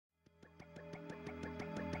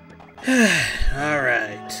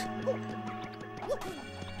Alright.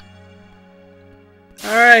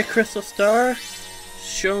 Alright, Crystal Star.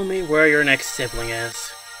 Show me where your next sibling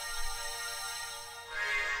is.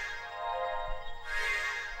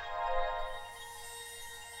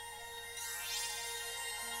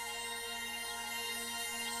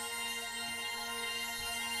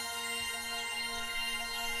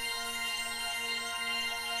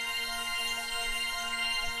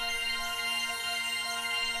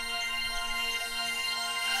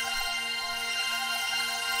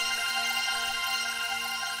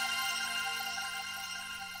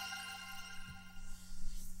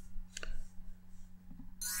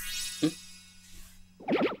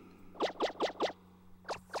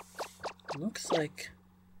 Looks like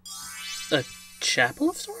a chapel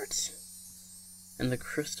of sorts? And the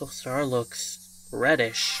crystal star looks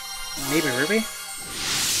reddish. Maybe ruby?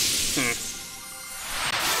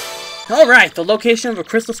 Alright, the location of a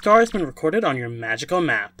crystal star has been recorded on your magical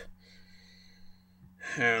map.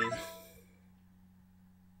 There's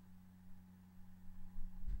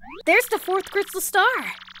the 4th crystal star.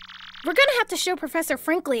 We're gonna have to show Professor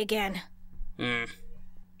Frankly again.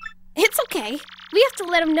 It's okay. We have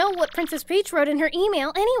to let him know what Princess Peach wrote in her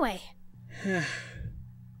email anyway.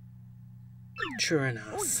 True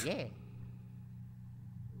enough. Oh, yeah.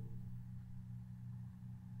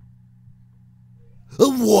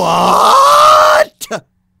 What?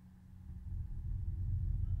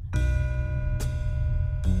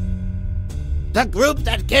 The group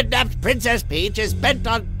that kidnapped Princess Peach is bent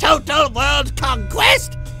on total world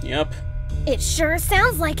conquest? Yep. It sure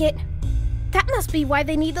sounds like it. That must be why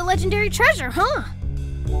they need the legendary treasure, huh?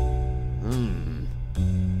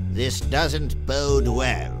 This doesn't bode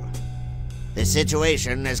well. The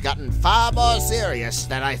situation has gotten far more serious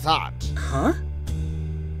than I thought. Huh?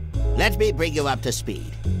 Let me bring you up to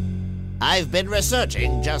speed. I've been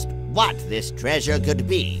researching just what this treasure could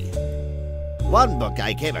be. One book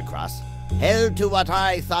I came across held to what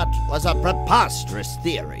I thought was a preposterous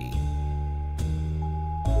theory.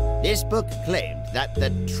 This book claimed that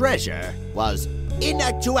the treasure was, in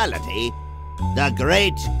actuality, the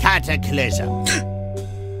Great Cataclysm.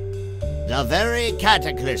 The very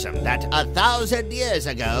cataclysm that 1,000 years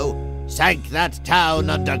ago sank that town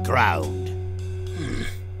underground.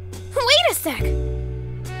 Wait a sec!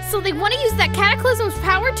 So they want to use that cataclysm's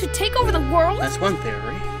power to take over the world? That's one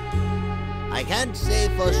theory. I can't say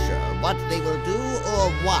for sure what they will do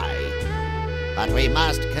or why, but we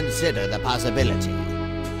must consider the possibility.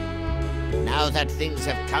 Now that things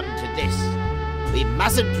have come to this, we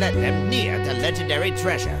mustn't let them near the legendary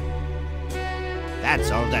treasure. That's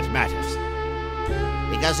all that matters.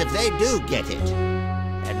 Because if they do get it,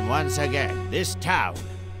 then once again, this town,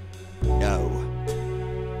 no,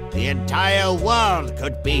 the entire world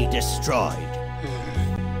could be destroyed.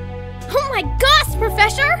 Oh my gosh,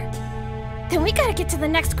 Professor! Then we gotta get to the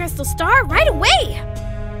next crystal star right away!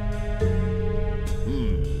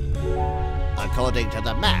 According to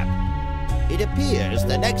the map, it appears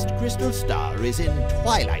the next crystal star is in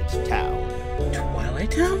Twilight Town.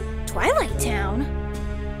 Twilight Town? Twilight Town?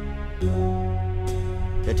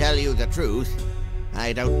 To tell you the truth,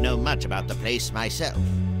 I don't know much about the place myself.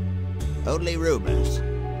 Only rumors.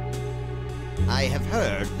 I have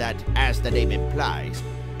heard that, as the name implies,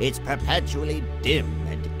 it's perpetually dim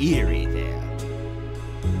and eerie there.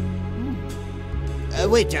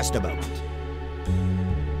 Wait just a moment.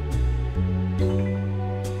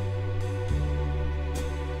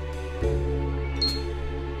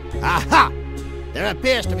 Aha! There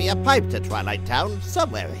appears to be a pipe to Twilight Town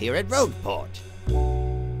somewhere here at Rogueport.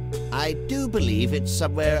 I do believe it's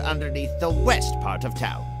somewhere underneath the west part of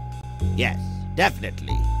town. Yes,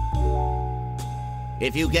 definitely.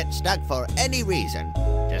 If you get stuck for any reason,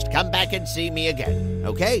 just come back and see me again,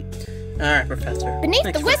 okay? Alright, Professor. Beneath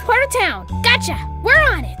Thanks the west part of town. Gotcha! We're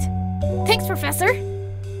on it! Thanks, Professor.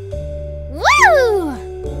 Woo!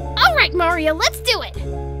 Alright, Mario, let's do it!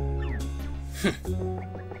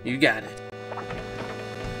 You got it.